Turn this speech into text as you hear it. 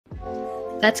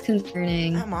That's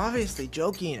concerning. I'm obviously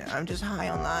joking. I'm just high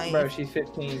on life. Bro, she's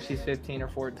 15. She's 15 or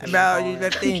 14. Bro, she's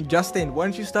 15. Justin, why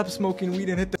don't you stop smoking weed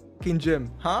and hit the fucking gym?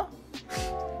 Huh?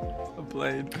 I'm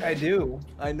playing. I do.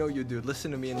 I know you do. Listen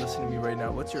to me and listen to me right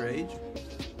now. What's your age?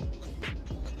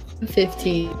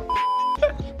 15.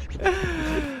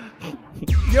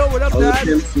 Yo, what up, Dad?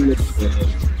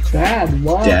 Dad,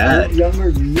 what? Dad? I'm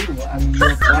younger than you. I'm your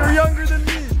You're younger than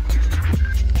me.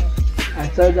 I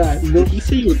said that. Look Did you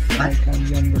say you're black? like I'm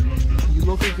younger than you. You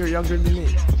look like you're younger than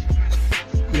me.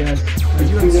 Yes. Are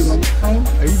you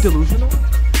Are you delusional?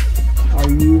 Are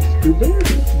you stupid?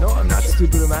 No, I'm not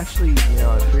stupid. I'm actually, you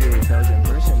know, a pretty intelligent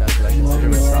person. That's what I consider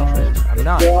myself. I'm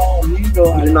not.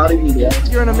 You're not even that.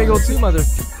 You're an Omegle too, mother.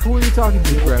 Who are you talking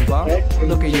to, Grandpa?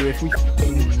 Look at you. If we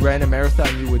ran a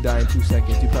marathon, you would die in 2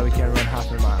 seconds. You probably can't run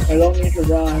half a mile. I don't need to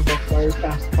run. I have a very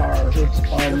fast car.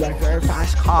 Like Very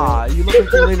fast car. You look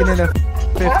like you're living in a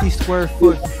 50 square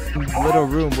foot little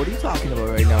room. What are you talking about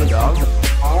right now, dog?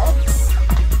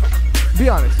 Be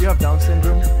honest. You have Down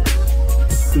syndrome?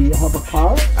 Do you have a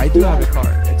car? I do have a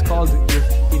car. It's called your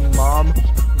f***ing mom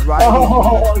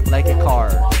riding like a car.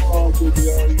 Oh, dude,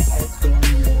 you're already high school.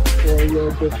 Or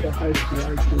you're just a high school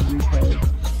retard.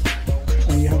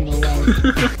 And you have no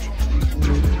life.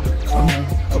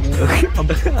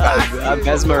 I'm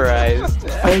mesmerized.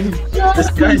 This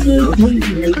guy's Oh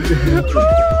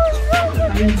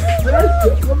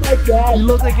my god. You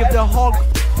look like if the Hulk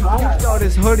ripped out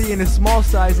his hoodie in a small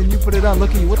size and you put it on.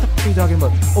 Look at you. What the f are you talking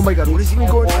about? Oh my god, what is even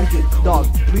going on here? Dog,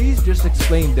 please just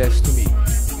explain this to me.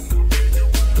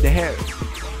 The hair. Oh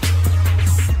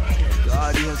my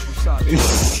god, he has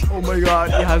Versace. Oh my god,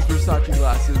 he has Versace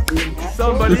glasses.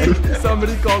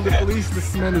 Somebody called the police.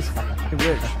 This man is f***ing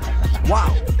rich.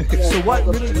 Wow. So what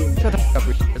really? Shut the f up,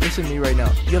 Richard. Listen to me right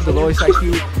now. You have the lowest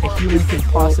IQ a human can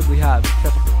possibly have. Shut the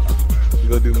f up.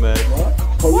 Go do math.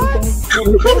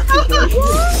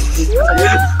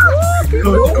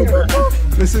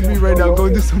 Listen to me right now. Go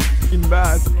do some f***ing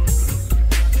math.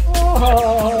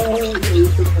 Oh,